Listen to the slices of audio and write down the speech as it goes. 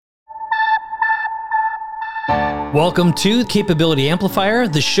Welcome to Capability Amplifier,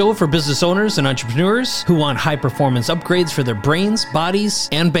 the show for business owners and entrepreneurs who want high-performance upgrades for their brains, bodies,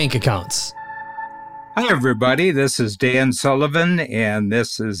 and bank accounts. Hi, everybody. This is Dan Sullivan, and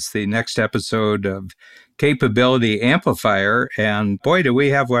this is the next episode of Capability Amplifier. And boy, do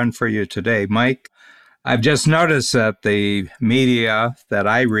we have one for you today, Mike. I've just noticed that the media that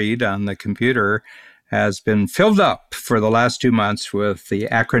I read on the computer has been filled up for the last 2 months with the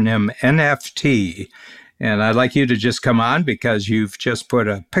acronym NFT. And I'd like you to just come on because you've just put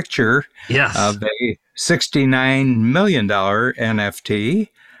a picture of a $69 million NFT,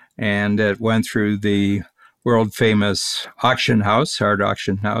 and it went through the world-famous auction house, art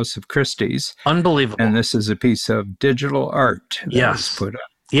auction house of Christie's. Unbelievable. And this is a piece of digital art that was put up.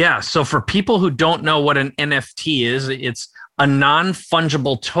 Yeah. So for people who don't know what an NFT is, it's a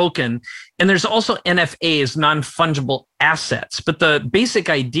non-fungible token. And there's also NFAs, non-fungible assets. But the basic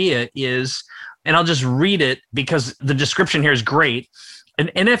idea is, and I'll just read it because the description here is great.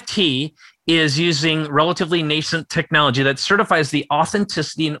 An NFT is using relatively nascent technology that certifies the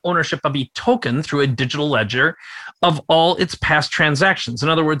authenticity and ownership of a token through a digital ledger of all its past transactions. In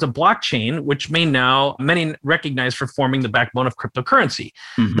other words, a blockchain, which many recognize for forming the backbone of cryptocurrency.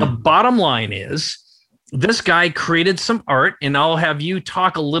 Mm-hmm. The bottom line is, this guy created some art, and I'll have you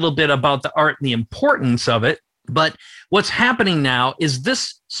talk a little bit about the art and the importance of it. But what's happening now is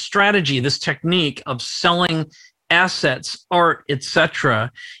this strategy, this technique of selling assets, art,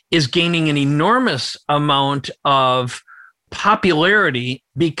 etc., is gaining an enormous amount of popularity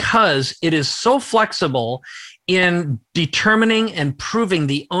because it is so flexible in determining and proving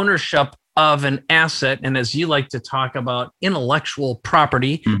the ownership of an asset. And as you like to talk about, intellectual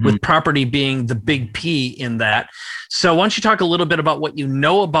property, with property being the big P in that. So why don't you talk a little bit about what you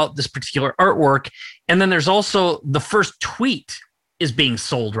know about this particular artwork? And then there's also the first tweet is being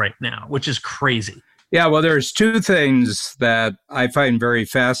sold right now, which is crazy. Yeah, well, there's two things that I find very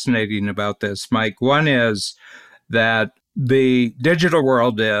fascinating about this, Mike. One is that the digital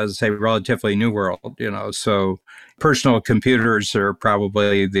world is a relatively new world, so personal computers are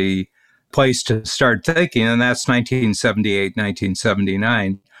probably the place to start thinking, and that's 1978,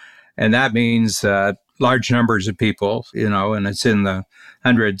 1979. And that means large numbers of people, and it's in the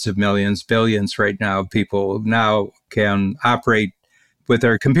hundreds of millions, billions right now, people now can operate with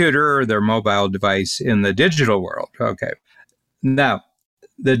their computer or their mobile device in the digital world. Okay. Now,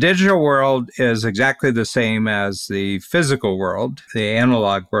 the digital world is exactly the same as the physical world, the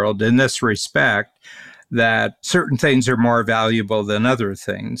analog world, in this respect, that certain things are more valuable than other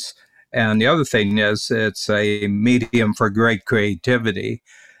things. And the other thing is it's a medium for great creativity.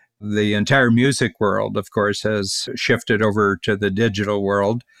 The entire music world, of course, has shifted over to the digital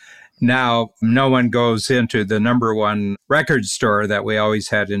world. Now, no one goes into the number one record store that we always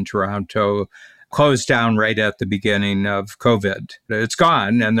had in Toronto, closed down right at the beginning of COVID. It's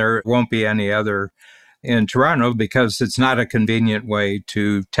gone, and there won't be any other in Toronto because it's not a convenient way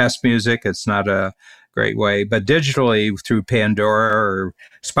to test music. It's not a great way. But digitally, through Pandora or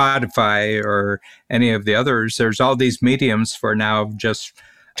Spotify or any of the others, there's all these mediums for now just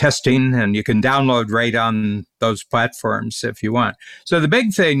testing, and you can download right on those platforms if you want. So the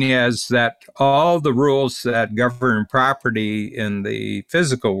big thing is that all the rules that govern property in the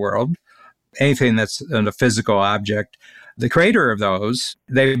physical world, anything that's a physical object, the creator of those,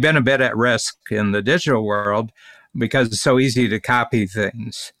 they've been a bit at risk in the digital world because it's so easy to copy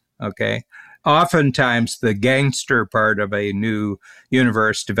things, okay? Oftentimes, the gangster part of a new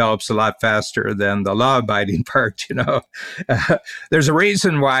universe develops a lot faster than the law-abiding part, There's a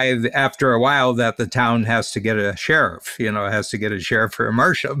reason why, after a while, that the town has to get a sheriff, has to get a sheriff or a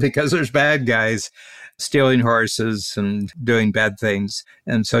marshal because there's bad guys stealing horses and doing bad things.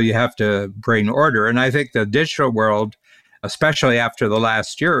 And so you have to bring order. And I think the digital world, especially after the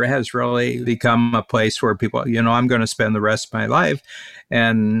last year, has really become a place where people, I'm going to spend the rest of my life.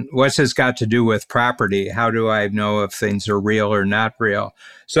 And what's this got to do with property? How do I know if things are real or not real?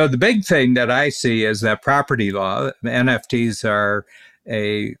 So the big thing that I see is that property law, NFTs are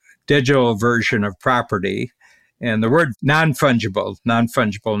a digital version of property. And the word non-fungible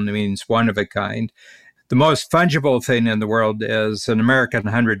means one of a kind. The most fungible thing in the world is an American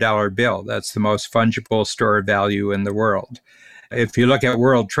 $100 bill. That's the most fungible store of value in the world. If you look at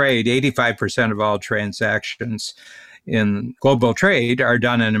world trade, 85% of all transactions in global trade are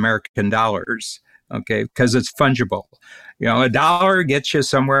done in American dollars, okay, because it's fungible. A dollar gets you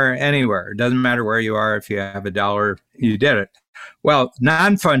somewhere, anywhere. It doesn't matter where you are. If you have a dollar, you did it. Well,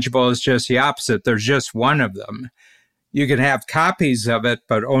 non-fungible is just the opposite. There's just one of them. You can have copies of it,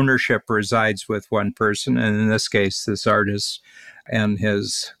 but ownership resides with one person, and in this case, this artist and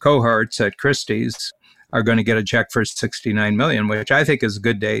his cohorts at Christie's are going to get a check for 69 million, which I think is a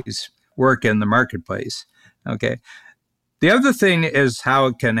good day's work in the marketplace. Okay. The other thing is how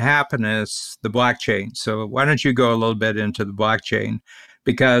it can happen is the blockchain. So why don't you go a little bit into the blockchain?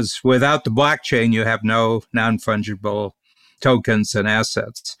 Because without the blockchain, you have no non-fungible tokens and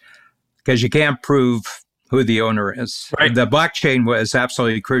assets because you can't prove who the owner is. Right. The blockchain was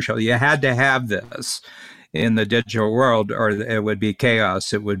absolutely crucial. You had to have this in the digital world or it would be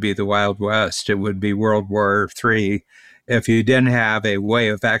chaos. It would be the Wild West. It would be World War III if you didn't have a way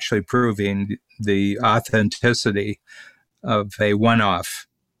of actually proving the authenticity of a one-off.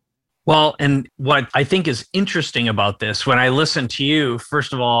 Well, and what I think is interesting about this, when I listen to you,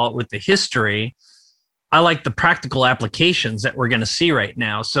 first of all, with the history, I like the practical applications that we're going to see right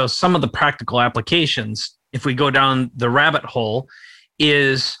now. So some of the practical applications, if we go down the rabbit hole,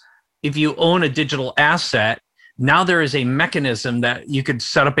 is if you own a digital asset, now there is a mechanism that you could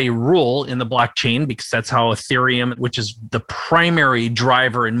set up a rule in the blockchain, because that's how Ethereum, which is the primary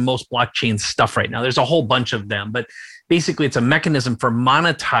driver in most blockchain stuff right now. There's a whole bunch of them, but basically it's a mechanism for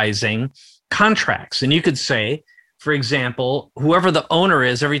monetizing contracts. And you could say, for example, whoever the owner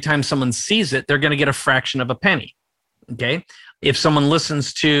is, every time someone sees it, they're going to get a fraction of a penny. Okay. If someone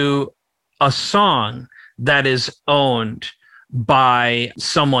listens to a song that is owned by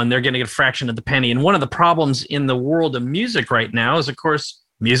someone, they're going to get a fraction of the penny. And one of the problems in the world of music right now is, of course,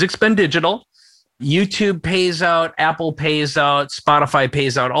 music's been digital. YouTube pays out, Apple pays out, Spotify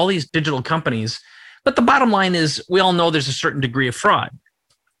pays out, all these digital companies. But the bottom line is we all know there's a certain degree of fraud.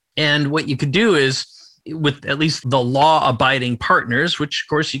 And what you could do is, with at least the law-abiding partners, which of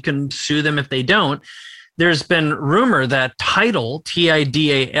course you can sue them if they don't, there's been rumor that Tidal,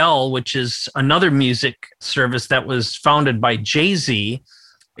 Tidal, which is another music service that was founded by Jay-Z,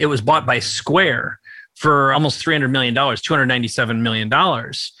 it was bought by Square for almost $300 million, $297 million.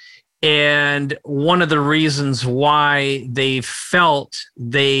 And one of the reasons why they felt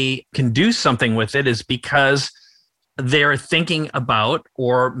they can do something with it is because they're thinking about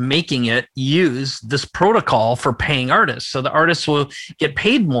or making it use this protocol for paying artists. So the artists will get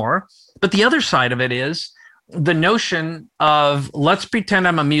paid more. But the other side of it is the notion of, let's pretend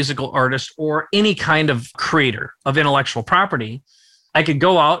I'm a musical artist or any kind of creator of intellectual property. I could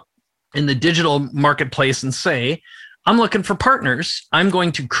go out in the digital marketplace and say, I'm looking for partners. I'm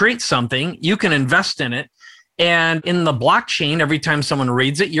going to create something. You can invest in it. And in the blockchain, every time someone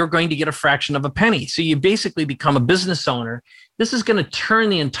reads it, you're going to get a fraction of a penny. So you basically become a business owner. This is going to turn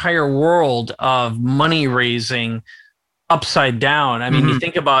the entire world of money raising upside down. I mean, you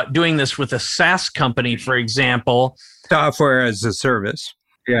think about doing this with a SaaS company, for example. Software as a service.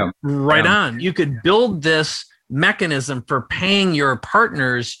 Yeah. Right on. You could build this mechanism for paying your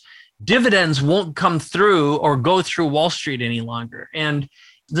partners. Dividends won't come through or go through Wall Street any longer. And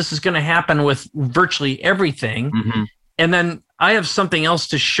this is going to happen with virtually everything. And then I have something else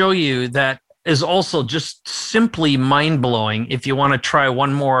to show you that is also just simply mind-blowing if you want to try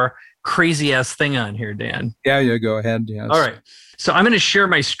one more crazy-ass thing on here, Dan. Yeah, go ahead. Yes. All right. So I'm going to share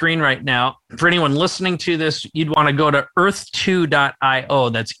my screen right now. For anyone listening to this, you'd want to go to earth2.io.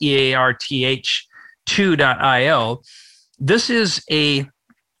 That's EARTH 2.io. This is a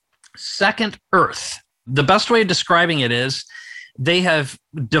second Earth. The best way of describing it is they have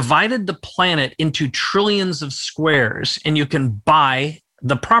divided the planet into trillions of squares, and you can buy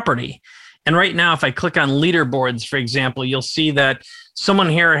the property. And right now, if I click on leaderboards, for example, you'll see that someone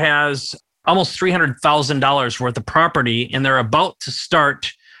here has almost $300,000 worth of property, and they're about to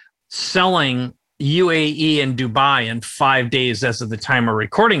start selling UAE and Dubai in 5 days as of the time of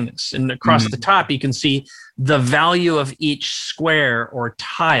recording this. And across the top, you can see the value of each square or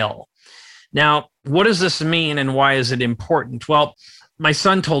tile. Now, what does this mean and why is it important? Well, my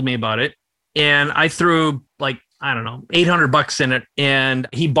son told me about it, and I threw $800 in it, and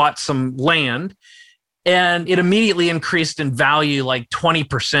he bought some land, and it immediately increased in value like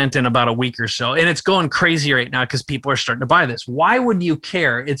 20% in about a week or so. And it's going crazy right now because people are starting to buy this. Why would you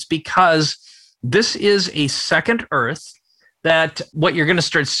care? It's because this is a second Earth that what you're going to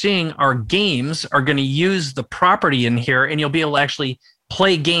start seeing are games are going to use the property in here, and you'll be able to actually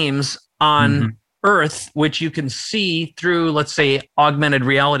play games on Earth, which you can see through, let's say, augmented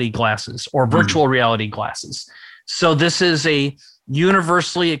reality glasses or virtual reality glasses. So this is a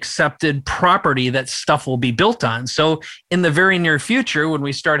universally accepted property that stuff will be built on. So in the very near future, when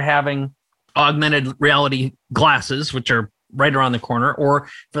we start having augmented reality glasses, which are right around the corner, or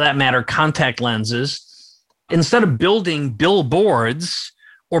for that matter, contact lenses, instead of building billboards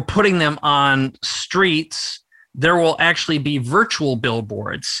or putting them on streets, there will actually be virtual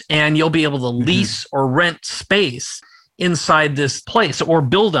billboards, and you'll be able to lease or rent space inside this place or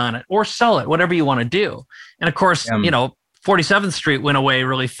build on it or sell it, whatever you want to do. And of course, 47th Street went away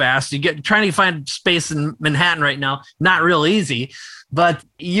really fast. Trying to find space in Manhattan right now, not real easy, but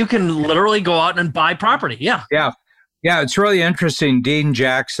you can literally go out and buy property. Yeah. Yeah. Yeah, it's really interesting. Dean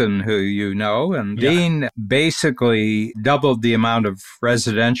Jackson, who you know, and Dean basically doubled the amount of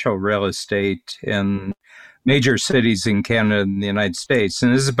residential real estate in major cities in Canada and the United States.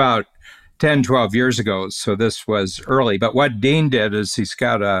 And this is about 10, 12 years ago. So this was early. But what Dean did is he's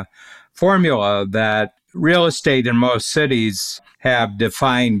got a formula that real estate in most cities have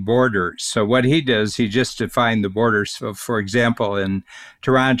defined borders. So what he does, he just defined the borders. So for example, in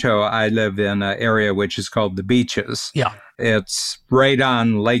Toronto, I live in an area which is called the Beaches. Yeah. It's right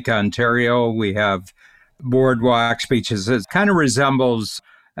on Lake Ontario. We have boardwalks, beaches. It kind of resembles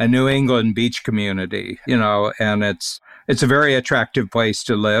a New England beach community, and it's a very attractive place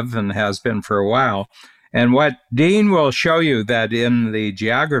to live and has been for a while. And what Dean will show you that in the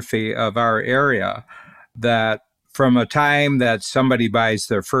geography of our area, that from a time that somebody buys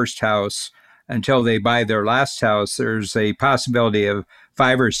their first house until they buy their last house, there's a possibility of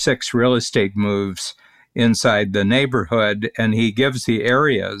 5 or 6 real estate moves inside the neighborhood. And he gives the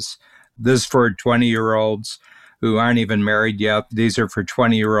areas. This is for 20-year-olds who aren't even married yet. These are for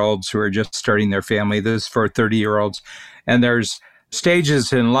 20-year-olds who are just starting their family. This is for 30-year-olds. And there's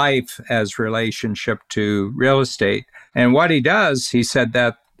stages in life as relationship to real estate. And what he does, he said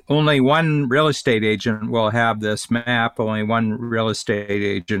that only one real estate agent will have this map. Only one real estate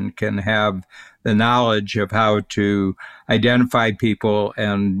agent can have the knowledge of how to identify people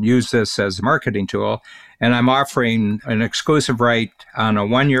and use this as a marketing tool. And I'm offering an exclusive right on a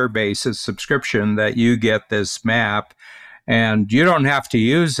 1-year basis subscription that you get this map. And you don't have to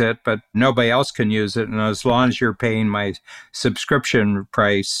use it, but nobody else can use it. And as long as you're paying my subscription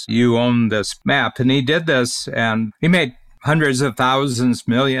price, you own this map. And he did this, and he made hundreds of thousands,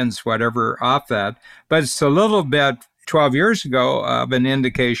 millions, whatever, off that. But it's a little bit 12 years ago of an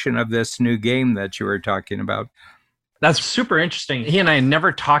indication of this new game that you were talking about. That's super interesting. He and I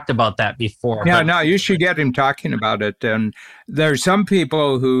never talked about that before. Yeah, no, you should get him talking about it. And there's some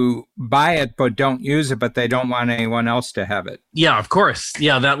people who buy it but don't use it, but they don't want anyone else to have it. Yeah, of course.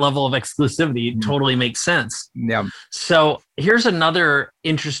 Yeah, that level of exclusivity totally makes sense. Yeah. So here's another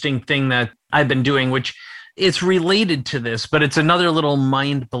interesting thing that I've been doing, which it's related to this, but it's another little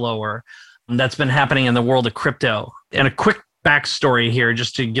mind blower that's been happening in the world of crypto. And a quick backstory here,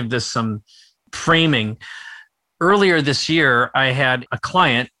 just to give this some framing. Earlier this year, I had a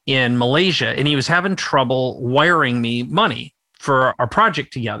client in Malaysia, and he was having trouble wiring me money for our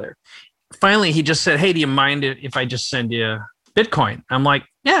project together. Finally, he just said, "Hey, do you mind if I just send you Bitcoin?" I'm like,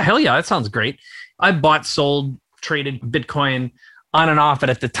 "Yeah, hell yeah, that sounds great." I bought, sold, traded Bitcoin on and off,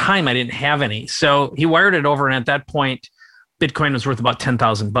 but at the time I didn't have any. So he wired it over, and at that point, Bitcoin was worth about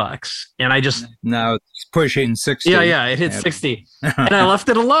 $10,000. And I just... Now it's pushing 60. Yeah, it hit 60. And I left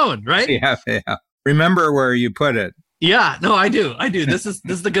it alone, right? Yeah. Remember where you put it. Yeah, no, I do. This is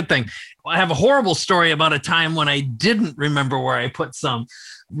the good thing. I have a horrible story about a time when I didn't remember where I put some,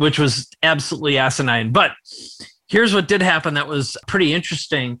 which was absolutely asinine. But here's what did happen that was pretty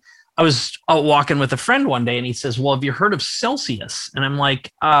interesting. I was out walking with a friend one day, and he says, "Well, have you heard of Celsius?" And I'm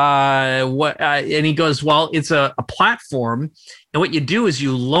like, what? And he goes, "Well, it's a platform. And what you do is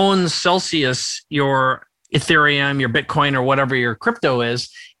you loan Celsius your Ethereum, your Bitcoin, or whatever your crypto is,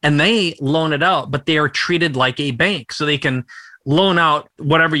 and they loan it out, but they are treated like a bank. So they can loan out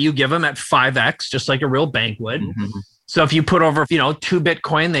whatever you give them at 5x, just like a real bank would." Mm-hmm. So if you put over, 2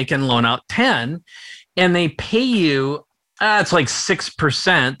 Bitcoin, they can loan out 10, and they pay you, it's like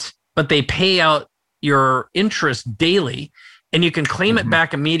 6%, but they pay out your interest daily, and you can claim it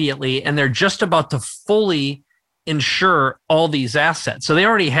back immediately. And they're just about to fully insure all these assets. So they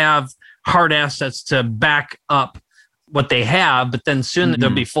already have hard assets to back up what they have, but then soon they'll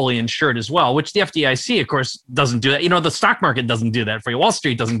be fully insured as well, which the FDIC, of course, doesn't do that. The stock market doesn't do that for you. Wall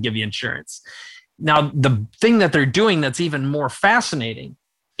Street doesn't give you insurance. Now, the thing that they're doing that's even more fascinating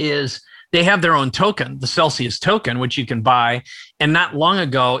is they have their own token, the Celsius token, which you can buy. And not long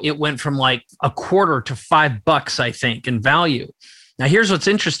ago, it went from like $0.25 to $5, I think, in value. Now, here's what's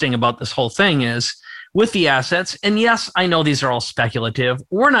interesting about this whole thing is, with the assets, and yes, I know these are all speculative.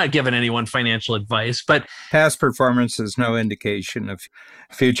 We're not giving anyone financial advice, but past performance is no indication of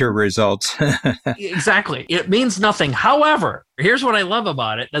future results. Exactly. It means nothing. However, here's what I love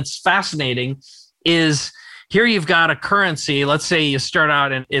about it that's fascinating is here you've got a currency. Let's say you start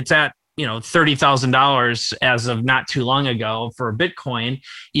out and it's at $30,000 as of not too long ago for Bitcoin.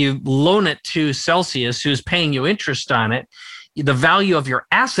 You loan it to Celsius, who's paying you interest on it. The value of your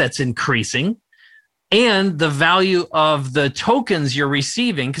assets increasing. and the value of the tokens you're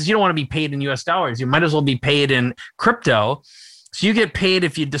receiving, because you don't want to be paid in US dollars. You might as well be paid in crypto. So you get paid,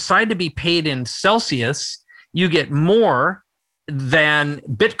 if you decide to be paid in Celsius, you get more than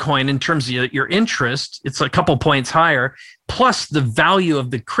Bitcoin in terms of your interest. It's a couple points higher. Plus, the value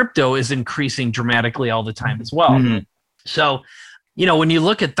of the crypto is increasing dramatically all the time as well. Mm-hmm. So, when you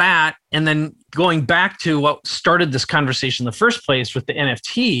look at that, and then going back to what started this conversation in the first place with the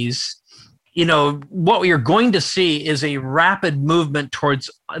NFTs, what you're going to see is a rapid movement towards,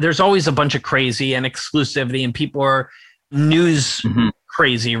 there's always a bunch of crazy and exclusivity, and people are news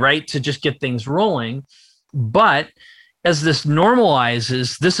crazy, right? To just get things rolling. But as this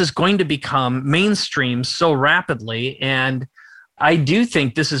normalizes, this is going to become mainstream so rapidly. And I do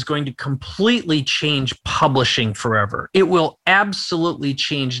think this is going to completely change publishing forever. It will absolutely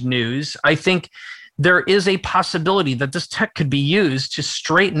change news. I think there is a possibility that this tech could be used to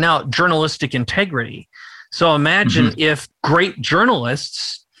straighten out journalistic integrity. So imagine if great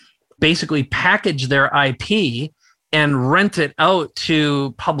journalists basically package their IP and rent it out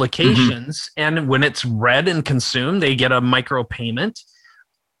to publications. And when it's read and consumed, they get a micro payment.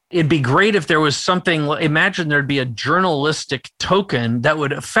 It'd be great if there was something, imagine there'd be a journalistic token that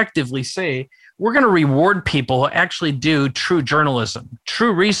would effectively say, we're going to reward people who actually do true journalism,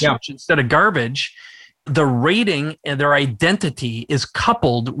 true research instead of garbage. The rating and their identity is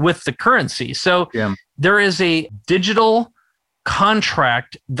coupled with the currency. So there is a digital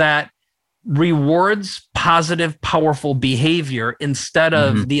contract that rewards positive, powerful behavior instead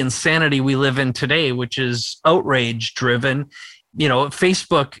of the insanity we live in today, which is outrage driven.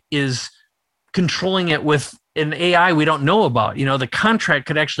 Facebook is controlling it with an AI we don't know about. The contract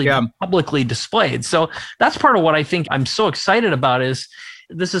could actually be publicly displayed. So that's part of what I think I'm so excited about, is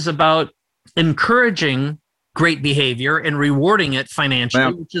this is about encouraging great behavior and rewarding it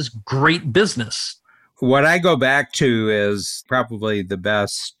financially, which is great business. What I go back to is probably the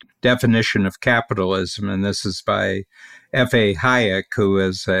best definition of capitalism, and this is by F.A. Hayek, who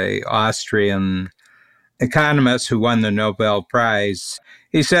is an Austrian economist who won the Nobel Prize.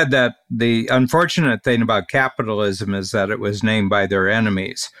 He said that the unfortunate thing about capitalism is that it was named by their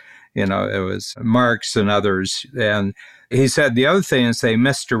enemies. It was Marx and others. And he said the other thing is they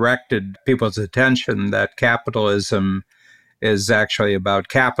misdirected people's attention that capitalism is actually about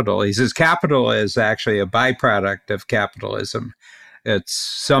capital. He says capital is actually a byproduct of capitalism. It's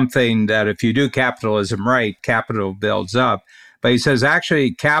something that if you do capitalism right, capital builds up. But he says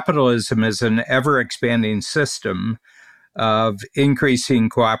actually capitalism is an ever-expanding system of increasing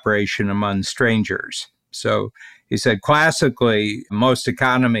cooperation among strangers. So he said classically, most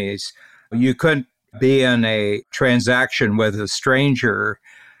economies, you couldn't be in a transaction with a stranger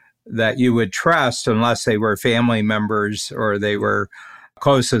that you would trust unless they were family members or they were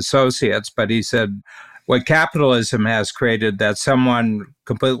close associates. But he said what capitalism has created, that someone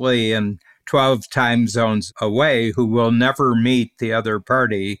completely in 12 time zones away who will never meet the other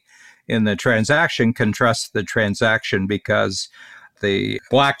party in the transaction can trust the transaction because the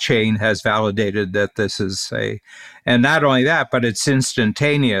blockchain has validated that this is and not only that, but it's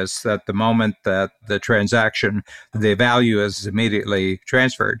instantaneous, that the moment that the transaction, the value is immediately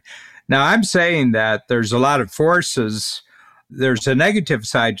transferred. Now, I'm saying that there's a lot of forces. There's a negative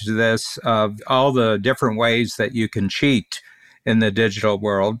side to this of all the different ways that you can cheat in the digital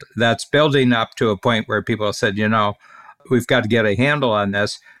world. That's building up to a point where people said, we've got to get a handle on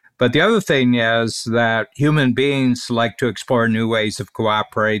this. But the other thing is that human beings like to explore new ways of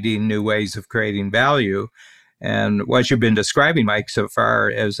cooperating, new ways of creating value. And what you've been describing, Mike, so far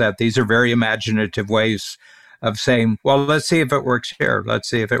is that these are very imaginative ways of saying, well, let's see if it works here. Let's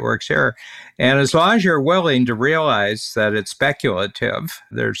see if it works here. And as long as you're willing to realize that it's speculative,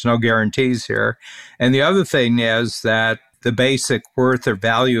 there's no guarantees here. And the other thing is that the basic worth or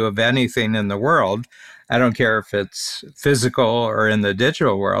value of anything in the world, I don't care if it's physical or in the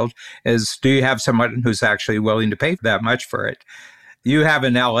digital world, is do you have someone who's actually willing to pay that much for it? You have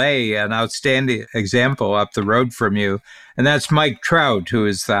in LA an outstanding example up the road from you, and that's Mike Trout, who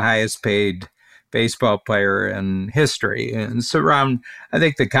is the highest paid baseball player in history. And it's around, I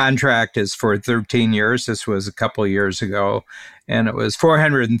think the contract is for 13 years. This was a couple of years ago, and it was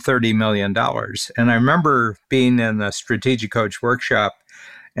 $430 million. And I remember being in a strategic coach workshop,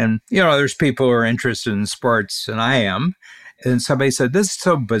 and, there's people who are interested in sports, and I am. And somebody said, this is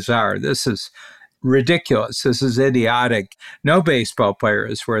so bizarre. This is ridiculous. This is idiotic. No baseball player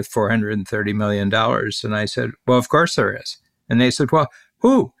is worth $430 million. And I said, well, of course there is. And they said, well,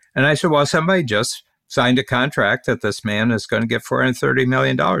 who? And I said, well, somebody just signed a contract that this man is going to get $430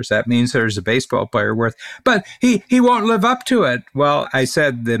 million. That means there's a baseball player worth, but he won't live up to it. Well, I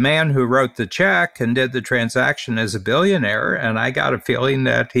said the man who wrote the check and did the transaction is a billionaire, and I got a feeling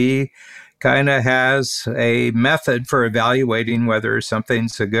that he kind of has a method for evaluating whether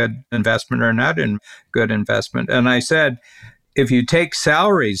something's a good investment or not a good investment. And I said, if you take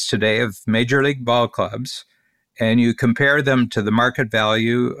salaries today of major league ball clubs and you compare them to the market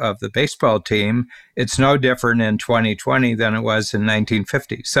value of the baseball team, it's no different in 2020 than it was in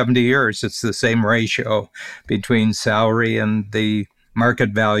 1950. 70 years, it's the same ratio between salary and the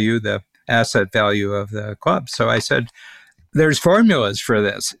market value, the asset value of the club. So I said, there's formulas for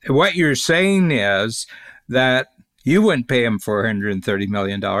this. What you're saying is that you wouldn't pay him $430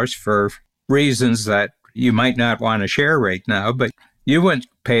 million for reasons that you might not want to share right now, but you wouldn't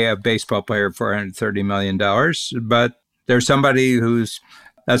pay a baseball player $430 million, but there's somebody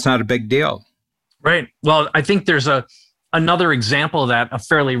that's not a big deal. Right. Well, I think there's another example of that, a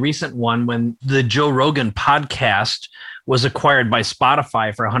fairly recent one, when the Joe Rogan podcast was acquired by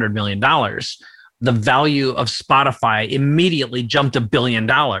Spotify for $100 million. The value of Spotify immediately jumped $1 billion.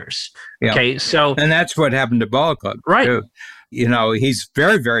 Yeah. Okay. So, and that's what happened to Ball Club. Right. Too. You know, he's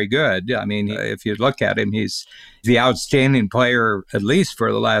very, very good. I mean, if you look at him, he's the outstanding player, at least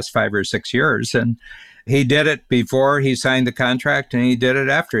for the last 5 or 6 years. And he did it before he signed the contract, and he did it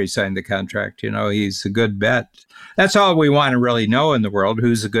after he signed the contract. You know, he's a good bet. That's all we want to really know in the world.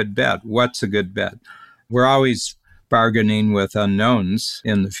 Who's a good bet? What's a good bet? We're always bargaining with unknowns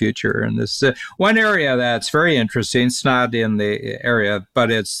in the future. And this one area that's very interesting. It's not in the area,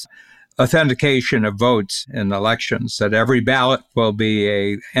 but it's authentication of votes in elections, that every ballot will be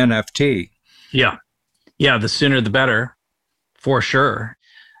a NFT. Yeah. Yeah. The sooner the better, for sure.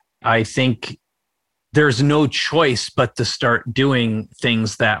 I think there's no choice but to start doing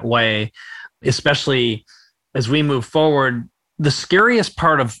things that way, especially as we move forward. The scariest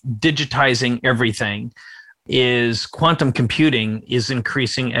part of digitizing everything is quantum computing is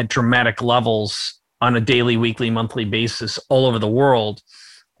increasing at dramatic levels on a daily, weekly, monthly basis all over the world.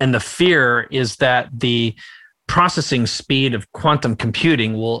 And the fear is that the processing speed of quantum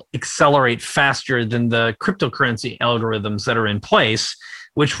computing will accelerate faster than the cryptocurrency algorithms that are in place,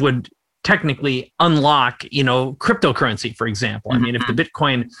 which would technically unlock, cryptocurrency, for example. I mean, if the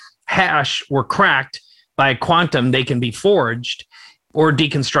Bitcoin hash were cracked by quantum, they can be forged or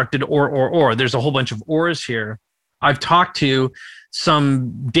deconstructed or. There's a whole bunch of ors here. I've talked to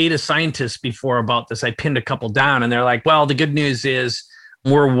some data scientists before about this. I pinned a couple down, and they're like, well, the good news is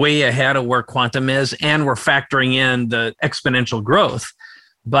we're way ahead of where quantum is, and we're factoring in the exponential growth.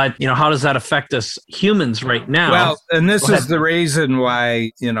 But, how does that affect us humans right now? Well, and this is the reason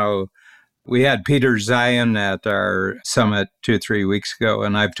why, we had Peter Zeihan at our summit 2-3 weeks ago,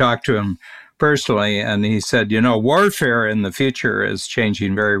 and I've talked to him personally, and he said, warfare in the future is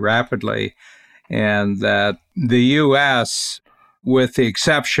changing very rapidly, and that the U.S., with the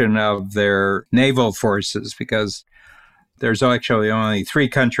exception of their naval forces, because there's actually only 3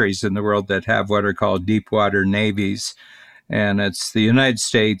 countries in the world that have what are called deep water navies, and it's the United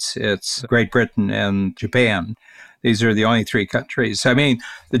States, it's Great Britain, and Japan. These are the only 3 countries. I mean,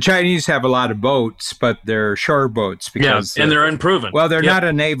 the Chinese have a lot of boats, but they're shore boats because and they're unproven. Well, they're not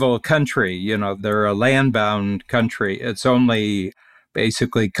a naval country. They're a land-bound country. It's only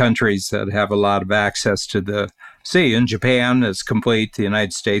basically countries that have a lot of access to the sea. In Japan, it's complete. The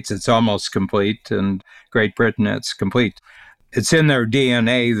United States, it's almost complete. And Great Britain, it's complete. It's in their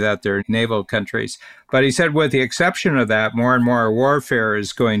DNA that they're naval countries. But he said, with the exception of that, more and more warfare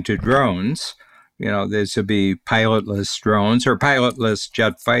is going to drones. These will be pilotless drones or pilotless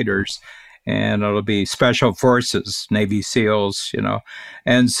jet fighters, and it'll be special forces, Navy SEALs,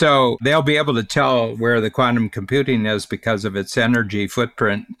 And so they'll be able to tell where the quantum computing is because of its energy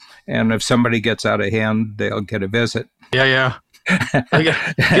footprint. And if somebody gets out of hand, they'll get a visit. Yeah.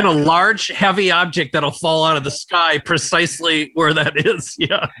 Get a large, heavy object that'll fall out of the sky precisely where that is.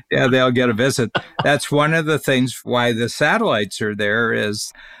 Yeah. Yeah, they'll get a visit. That's one of the things why the satellites are there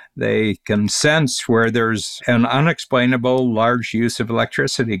is they can sense where there's an unexplainable large use of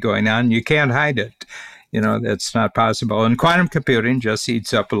electricity going on. You can't hide it. That's not possible. And quantum computing just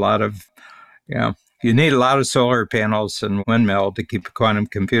eats up a lot of, you need a lot of solar panels and windmill to keep a quantum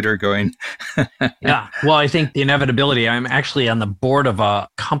computer going. Yeah. Well, I think the inevitability, I'm actually on the board of a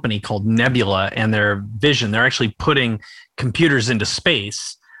company called Nebula, and their vision, they're actually putting computers into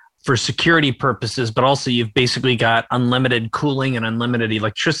space for security purposes, but also you've basically got unlimited cooling and unlimited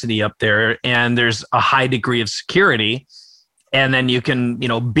electricity up there, and there's a high degree of security. And then you can,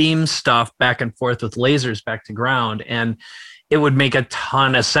 beam stuff back and forth with lasers back to ground. And it would make a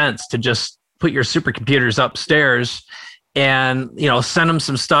ton of sense to just put your supercomputers upstairs and, send them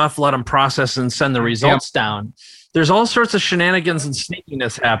some stuff, let them process and send the results down. There's all sorts of shenanigans and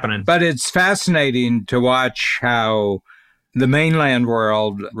sneakiness happening. But it's fascinating to watch how the mainland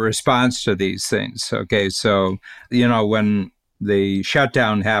world responds to these things. Okay, so, when the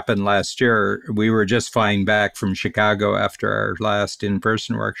shutdown happened last year, we were just flying back from Chicago after our last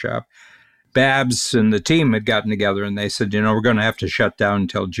in-person workshop. Babs and the team had gotten together and they said, we're going to have to shut down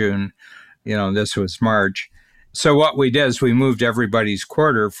until June. This was March. So what we did is we moved everybody's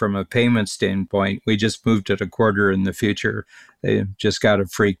quarter from a payment standpoint. We just moved it a quarter in the future. They just got a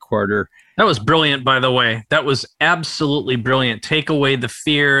free quarter. That was brilliant, by the way. That was absolutely brilliant. Take away the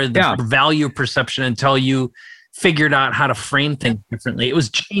fear, the value perception until you figured out how to frame things differently. It was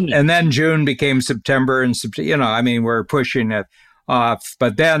genius. And then June became September and, we're pushing it off.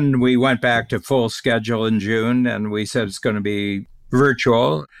 But then we went back to full schedule in June and we said it's going to be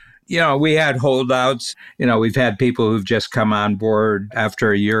virtual. We had holdouts. We've had people who've just come on board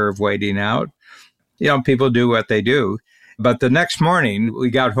after a year of waiting out. People do what they do. But the next morning, we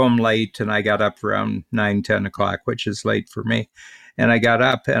got home late and I got up around 9, 10 o'clock, which is late for me. And I got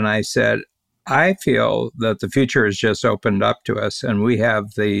up and I said, I feel that the future has just opened up to us and we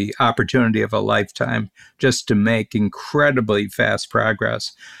have the opportunity of a lifetime just to make incredibly fast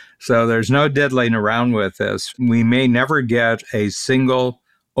progress. So there's no diddling around with this. We may never get a single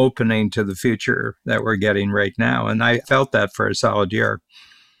opening to the future that we're getting right now. And I felt that for a solid year.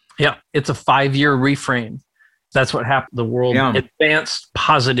 Yeah, it's a 5-year reframe. That's what happened. The world advanced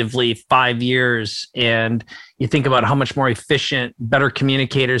positively 5 years. And you think about how much more efficient, better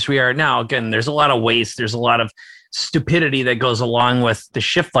communicators we are now. Again, there's a lot of waste. There's a lot of stupidity that goes along with the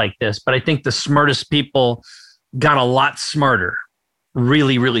shift like this. But I think the smartest people got a lot smarter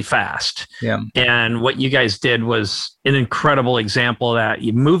really, really fast. Yeah. And what you guys did was an incredible example of that.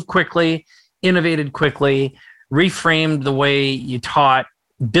 You moved quickly, innovated quickly, reframed the way you taught,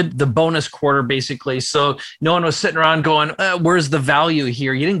 did the bonus quarter basically. So no one was sitting around going, where's the value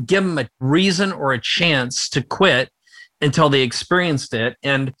here? You didn't give them a reason or a chance to quit until they experienced it.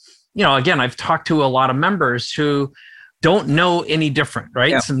 And, again, I've talked to a lot of members who don't know any different,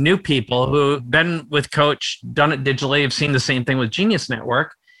 right? Yeah. Some new people who've been with Coach, done it digitally, have seen the same thing with Genius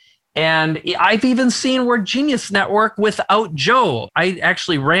Network. And I've even seen where Genius Network without Joe. I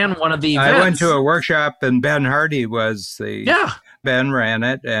actually ran one of the events. I went to a workshop and Ben Hardy was Ben ran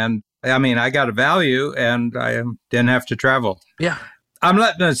it. And I got a value and I didn't have to travel. Yeah. I'm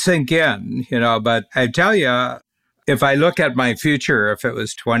letting it sink in, but I tell you, if I look at my future, if it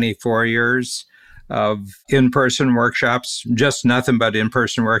was 24 years of in-person workshops, just nothing but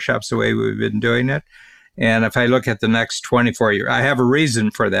in-person workshops the way we've been doing it. And if I look at the next 24 years, I have a reason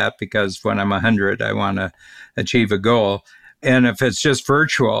for that because when I'm 100, I want to achieve a goal. And if it's just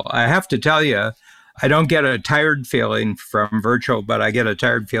virtual, I have to tell you, I don't get a tired feeling from virtual, but I get a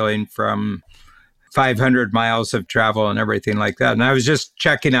tired feeling from 500 miles of travel and everything like that. And I was just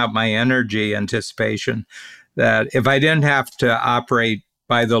checking out my energy anticipation that if I didn't have to operate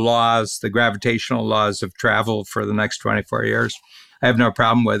by the gravitational laws of travel for the next 24 years, I have no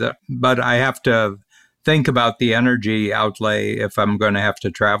problem with it. But I have to think about the energy outlay if I'm going to have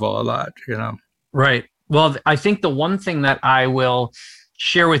to travel a lot, Right. Well, I think the one thing that I will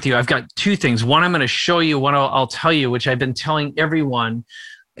share with you, I've got two things. One, I'm going to show you, one I'll tell you, which I've been telling everyone,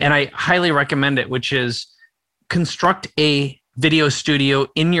 and I highly recommend it, which is construct a video studio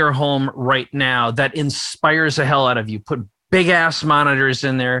in your home right now that inspires the hell out of you. Put big ass monitors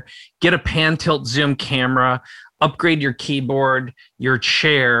in there, get a pan tilt zoom camera, upgrade your keyboard, your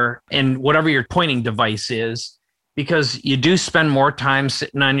chair, and whatever your pointing device is, because you do spend more time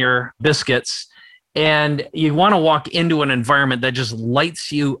sitting on your biscuits and you want to walk into an environment that just lights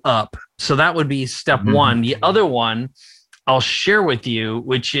you up. So that would be step one. The other one I'll share with you,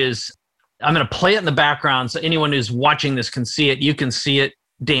 which is I'm going to play it in the background so anyone who's watching this can see it. You can see it,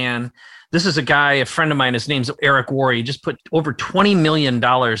 Dan. This is a guy, a friend of mine, his name's Eric Worre. He just put over $20 million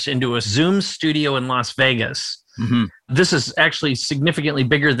into a Zoom studio in Las Vegas. Mm-hmm. This is actually significantly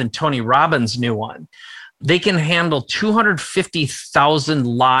bigger than Tony Robbins' new one. They can handle 250,000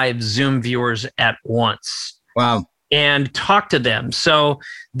 live Zoom viewers at once. Wow. And talk to them. So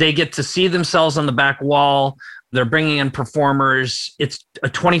they get to see themselves on the back wall. They're bringing in performers. It's a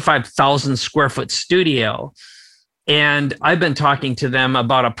 25,000 square foot studio. And I've been talking to them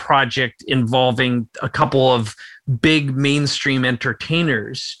about a project involving a couple of big mainstream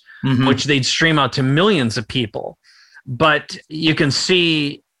entertainers, which they'd stream out to millions of people. But you can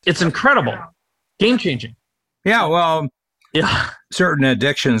see it's incredible, game changing. Yeah, well, Yeah. Certain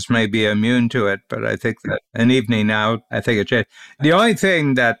addictions may be immune to it, but I think that an evening out, I think it changed. The only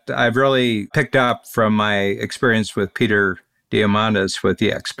thing that I've really picked up from my experience with Peter Diamandis with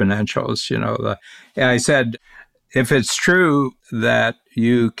the exponentials, I said, if it's true that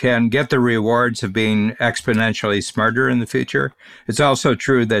you can get the rewards of being exponentially smarter in the future, it's also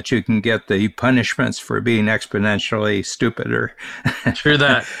true that you can get the punishments for being exponentially stupider. True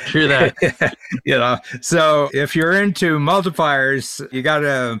that. True that. So if you're into multipliers, you got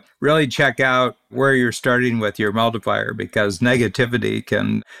to really check out where you're starting with your multiplier, because negativity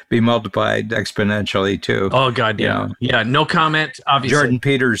can be multiplied exponentially too. Oh, God, yeah. Yeah, no comment, obviously. Jordan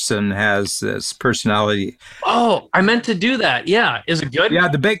Peterson has this personality. Oh, I meant to do that. Yeah. Is it good? Yeah,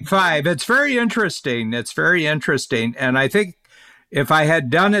 the Big Five. It's very interesting. And I think if I had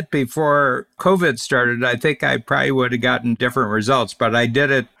done it before COVID started, I think I probably would have gotten different results. But I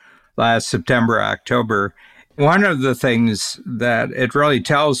did it last September, October. One of the things that it really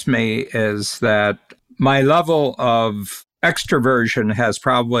tells me is that my level of extroversion has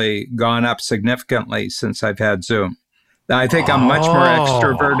probably gone up significantly since I've had Zoom. I think I'm much more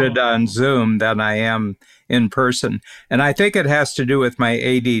extroverted on Zoom than I am in person. And I think it has to do with my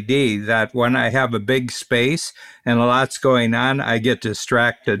ADD, that when I have a big space and a lot's going on, I get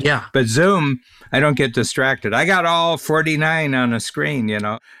distracted. Yeah. But Zoom, I don't get distracted. I got all 49 on a screen,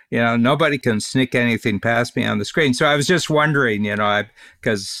 nobody can sneak anything past me on the screen. So I was just wondering,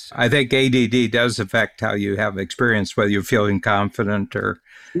 because I think ADD does affect how you have experience, whether you're feeling confident or...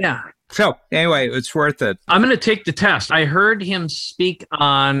 Yeah. So anyway, it's worth it. I'm going to take the test. I heard him speak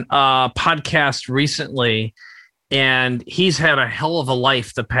on a podcast recently, and he's had a hell of a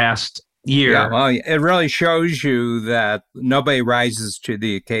life the past year. Yeah, well, it really shows you that nobody rises to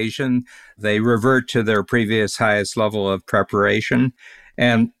the occasion. They revert to their previous highest level of preparation.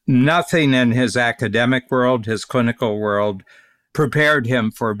 And nothing in his academic world, his clinical world, prepared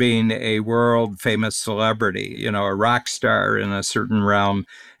him for being a world-famous celebrity, a rock star in a certain realm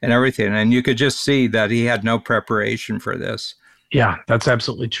and everything. And you could just see that he had no preparation for this. Yeah, that's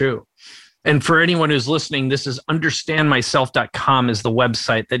absolutely true. And for anyone who's listening, this is understandmyself.com is the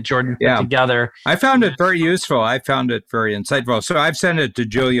website that Jordan put together. I found it very useful. I found it very insightful. So I've sent it to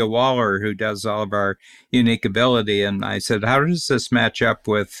Julia Waller, who does all of our unique ability. And I said, how does this match up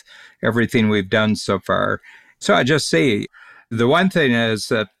with everything we've done so far? So I just see... The one thing is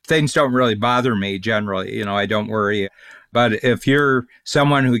that things don't really bother me generally. I don't worry. But if you're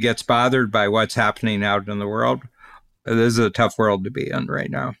someone who gets bothered by what's happening out in the world, this is a tough world to be in right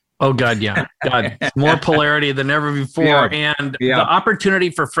now. Oh, God, yeah. God, more polarity than ever before. And the opportunity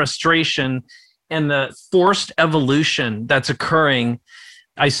for frustration and the forced evolution that's occurring.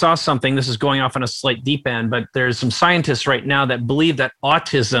 I saw something, this is going off on a slight deep end, but there's some scientists right now that believe that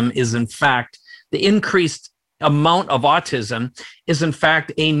autism is, in fact, the increased amount of autism is in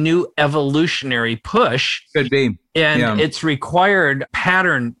fact a new evolutionary push. Could be. And it's required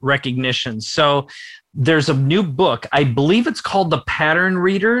pattern recognition. So there's a new book, I believe it's called The Pattern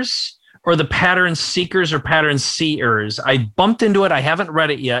Readers or The Pattern Seekers or Pattern Seers. I bumped into it. I haven't read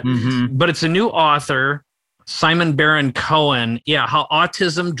it yet, but it's a new author, Simon Baron-Cohen. Yeah, How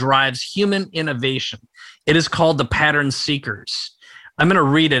Autism Drives Human Innovation. It is called The Pattern Seekers. I'm going to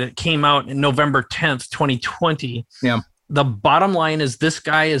read it. It came out in November 10th, 2020. Yeah. The bottom line is this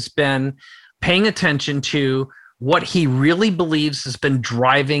guy has been paying attention to what he really believes has been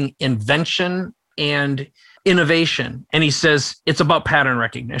driving invention and innovation. And he says it's about pattern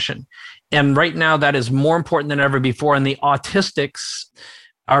recognition. And right now that is more important than ever before. And the autistics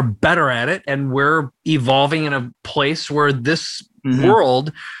are better at it. And we're evolving in a place where this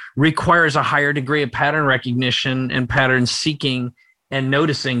world requires a higher degree of pattern recognition and pattern seeking and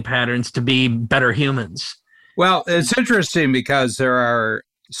noticing patterns to be better humans. Well, it's interesting because there are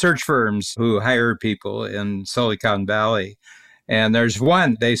search firms who hire people in Silicon Valley. And there's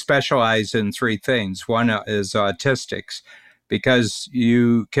one, they specialize in three things. One is autistics, because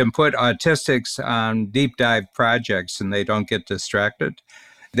you can put autistics on deep dive projects and they don't get distracted.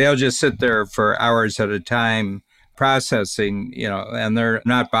 They'll just sit there for hours at a time processing, and they're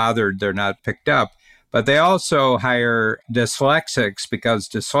not bothered, they're not picked up. But they also hire dyslexics because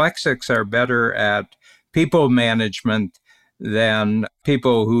dyslexics are better at people management than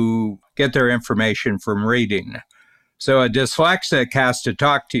people who get their information from reading. So a dyslexic has to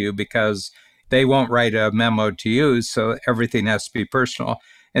talk to you because they won't write a memo to you, so everything has to be personal.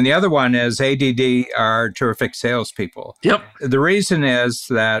 And the other one is ADD are terrific salespeople. Yep. The reason is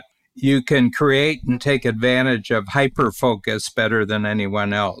that you can create and take advantage of hyper-focus better than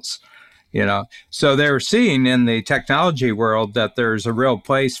anyone else. So they're seeing in the technology world that there's a real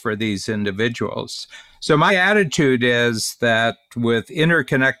place for these individuals. So my attitude is that with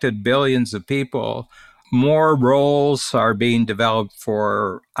interconnected billions of people, more roles are being developed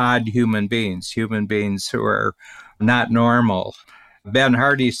for odd human beings who are not normal. Ben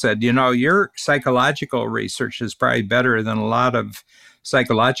Hardy said, your psychological research is probably better than a lot of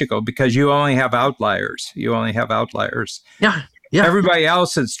psychological because you only have outliers. Yeah. Everybody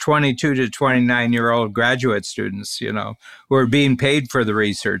else is 22 to 29-year-old graduate students, who are being paid for the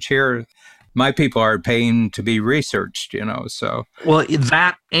research. Here, my people are paying to be researched, so. Well,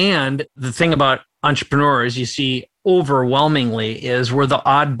 that and the thing about entrepreneurs you see overwhelmingly is we're the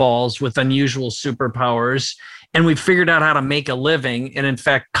oddballs with unusual superpowers, and we've figured out how to make a living and in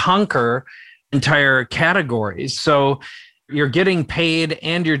fact conquer entire categories. So you're getting paid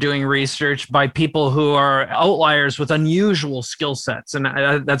and you're doing research by people who are outliers with unusual skill sets. And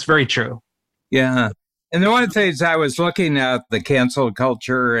that's very true. Yeah. And the one thing is I was looking at the cancel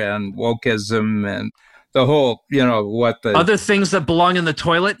culture and wokeism and the whole, what the other things that belong in the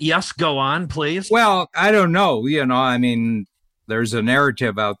toilet. Yes, go on, please. Well, I don't know. There's a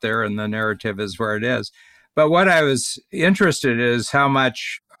narrative out there and the narrative is where it is. But what I was interested in is how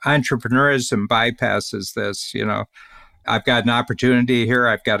much entrepreneurism bypasses this, I've got an opportunity here.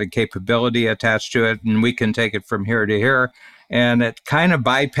 I've got a capability attached to it, and we can take it from here to here. And it kind of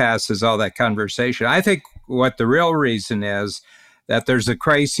bypasses all that conversation. I think what the real reason is that there's a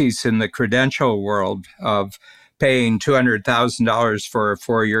crisis in the credential world of paying $200,000 for a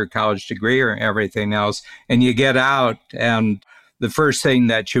 4-year college degree or everything else. And you get out and the first thing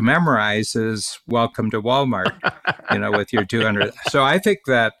that you memorize is welcome to Walmart, with your 200. So I think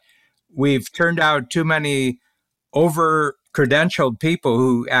that we've turned out too many over-credentialed people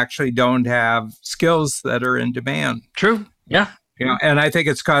who actually don't have skills that are in demand. True. Yeah. And I think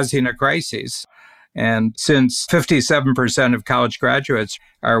it's causing a crisis. And since 57% of college graduates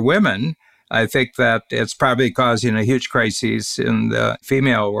are women, I think that it's probably causing a huge crisis in the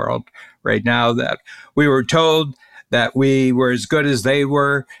female world right now, that we were told that we were as good as they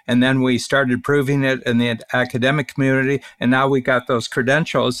were, and then we started proving it in the academic community, and now we got those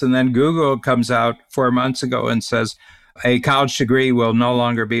credentials, and then Google comes out 4 months ago and says a college degree will no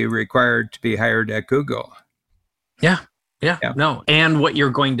longer be required to be hired at Google. Yeah. No. And what you're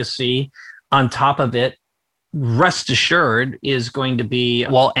going to see on top of it, rest assured, is going to be,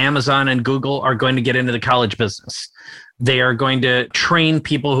 while Amazon and Google are going to get into the college business, they are going to train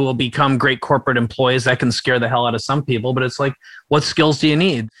people who will become great corporate employees. That can scare the hell out of some people, but it's like, what skills do you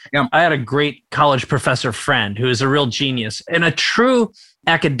need? Yeah. I had a great college professor friend who is a real genius and a true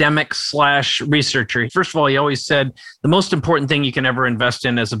academic / researcher. First of all, he always said the most important thing you can ever invest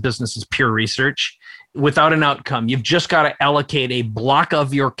in as a business is pure research without an outcome. You've just got to allocate a block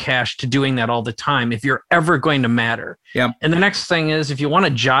of your cash to doing that all the time if you're ever going to matter. Yeah. And the next thing is, if you want a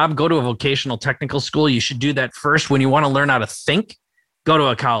job, go to a vocational technical school. You should do that first. When you want to learn how to think, go to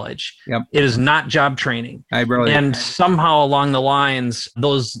a college. Yep. It is not job training. And somehow along the lines,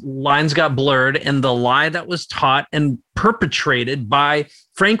 those lines got blurred, and the lie that was taught and perpetrated by,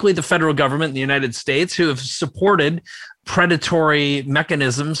 frankly, the federal government in the United States, who have supported predatory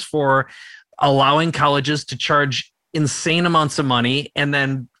mechanisms for allowing colleges to charge insane amounts of money and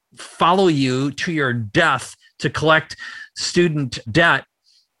then follow you to your death to collect student debt.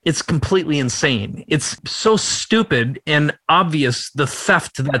 It's completely insane. It's so stupid and obvious, the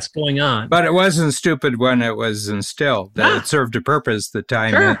theft that's going on. But it wasn't stupid when it was instilled, that it served a purpose the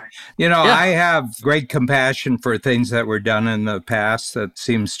time. Sure. I have great compassion for things that were done in the past that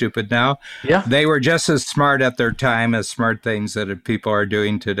seem stupid now. Yeah. They were just as smart at their time as smart things that people are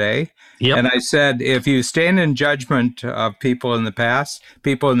doing today. Yep. And I said, if you stand in judgment of people in the past,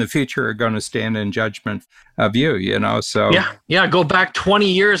 people in the future are going to stand in judgment of you, so. Yeah. Go back 20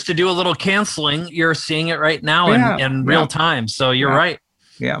 years to do a little canceling. You're seeing it right now in real time. So you're right.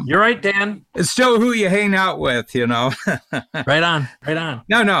 Yeah. You're right, Dan. It's still who you hang out with, Right on.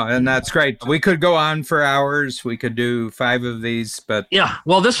 No, and that's great. We could go on for hours. We could do 5 of these, but. Yeah,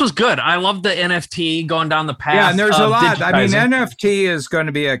 well, this was good. I love the NFT going down the path. Yeah, and there's a lot. Digitizing. I mean, NFT is going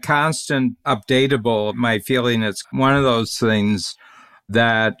to be a constant updatable. My feeling, it's one of those things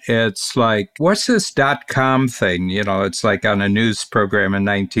that it's like, what's this .com thing? It's like on a news program in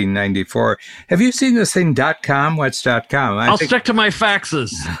 1994. Have you seen this thing .com? What's .com? I'll stick to my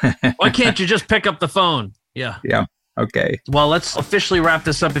faxes. Why can't you just pick up the phone? Yeah. Yeah. Okay. Well, let's officially wrap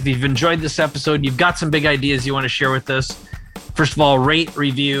this up. If you've enjoyed this episode, you've got some big ideas you want to share with us. First of all, rate,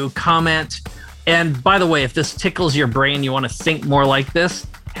 review, comment. And by the way, if this tickles your brain, you want to think more like this,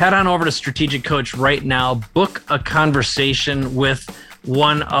 head on over to Strategic Coach right now. Book a conversation with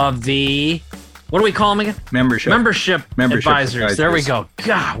one of the, what do we call them again? Membership advisors. There we go.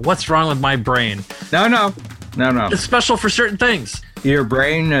 God, what's wrong with my brain? No. It's special for certain things. Your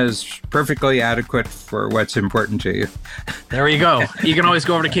brain is perfectly adequate for what's important to you. There you go. You can always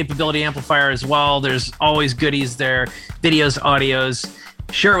go over to Capability Amplifier as well. There's always goodies there, videos, audios.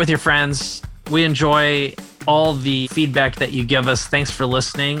 Share it with your friends. We enjoy all the feedback that you give us. Thanks for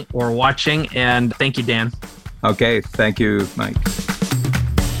listening or watching, and thank you, Dan. Okay. Thank you, Mike.